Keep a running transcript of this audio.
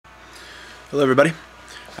Hello everybody.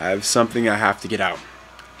 I have something I have to get out.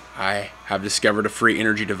 I have discovered a free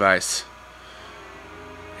energy device.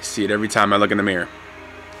 I see it every time I look in the mirror.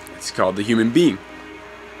 It's called the human being.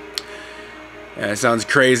 And it sounds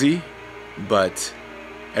crazy, but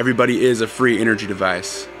everybody is a free energy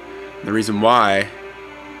device. And the reason why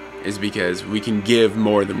is because we can give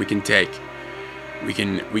more than we can take. We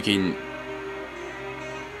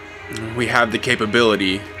have the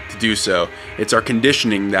capability to do so. It's our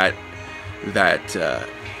conditioning that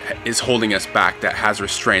is holding us back, that has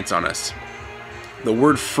restraints on us. The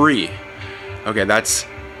word free, okay, that's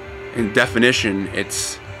in definition,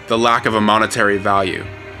 it's the lack of a monetary value.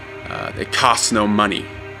 It costs no money.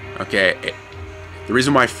 Okay, the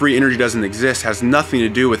reason why free energy doesn't exist has nothing to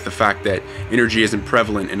do with the fact that energy isn't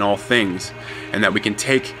prevalent in all things, and that we can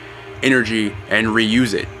take energy and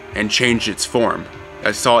reuse it and change its form.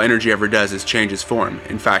 That's all energy ever does, is change its form.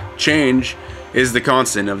 In fact, change is the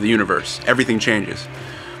constant of the universe. Everything changes.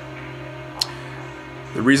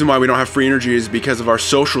 The reason why we don't have free energy is because of our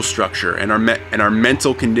social structure and our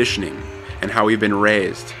mental conditioning and how we've been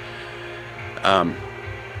raised. Our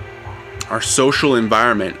social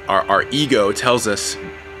environment, our ego tells us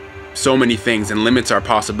so many things and limits our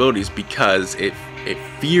possibilities because it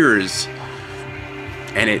fears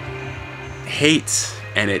and it hates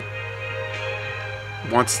and it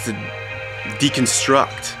wants to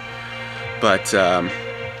deconstruct. But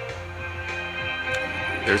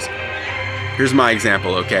here's my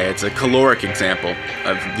example, okay? It's a caloric example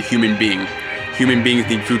of the human being. Human beings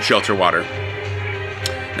need food, shelter, water.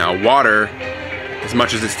 Now, water, as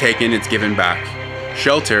much as it's taken, it's given back.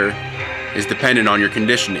 Shelter is dependent on your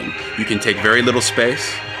conditioning. You can take very little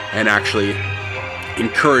space and actually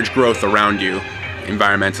encourage growth around you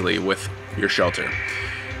environmentally with your shelter.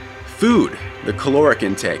 Food, the caloric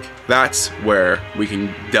intake, that's where we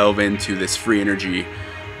can delve into this free energy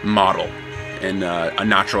model in a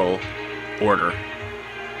natural order.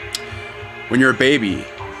 When you're a baby,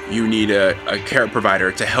 you need a care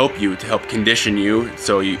provider to help you, to help condition you,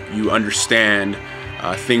 so you understand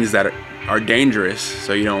things that are dangerous,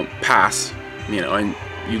 so you don't pass, and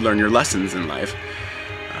you learn your lessons in life.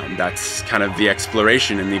 That's kind of the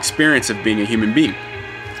exploration and the experience of being a human being.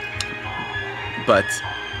 But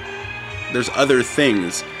there's other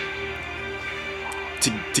things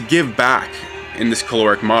to give back in this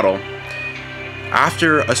caloric model.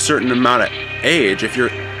 After a certain amount of age, if you're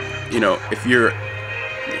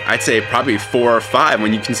I'd say probably 4 or 5,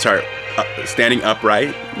 when you can start standing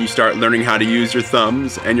upright, you start learning how to use your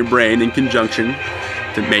thumbs and your brain in conjunction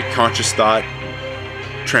to make conscious thought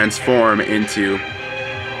transform into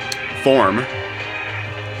form,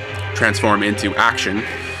 transform into action,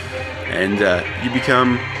 and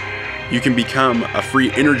you can become a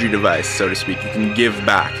free energy device, so to speak. You can give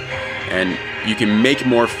back, and you can make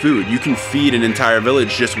more food. You can feed an entire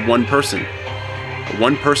village, just one person.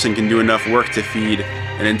 One person can do enough work to feed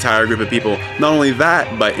an entire group of people. Not only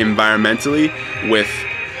that, but environmentally, with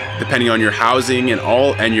depending on your housing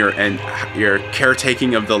and your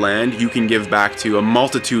caretaking of the land, you can give back to a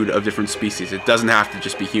multitude of different species. It doesn't have to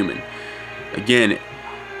just be human. Again,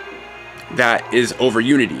 that is over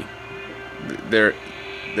unity.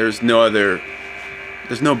 There's no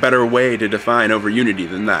better way to define over unity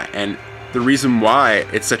than that. And the reason why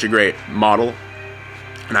it's such a great model,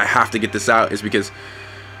 and I have to get this out, is because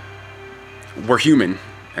we're human,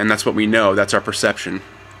 and that's what we know. That's our perception.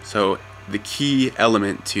 So the key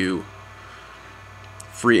element to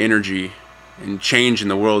free energy and change in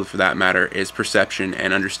the world, for that matter, is perception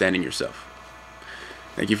and understanding yourself.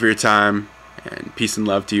 Thank you for your time, and peace and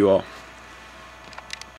love to you all.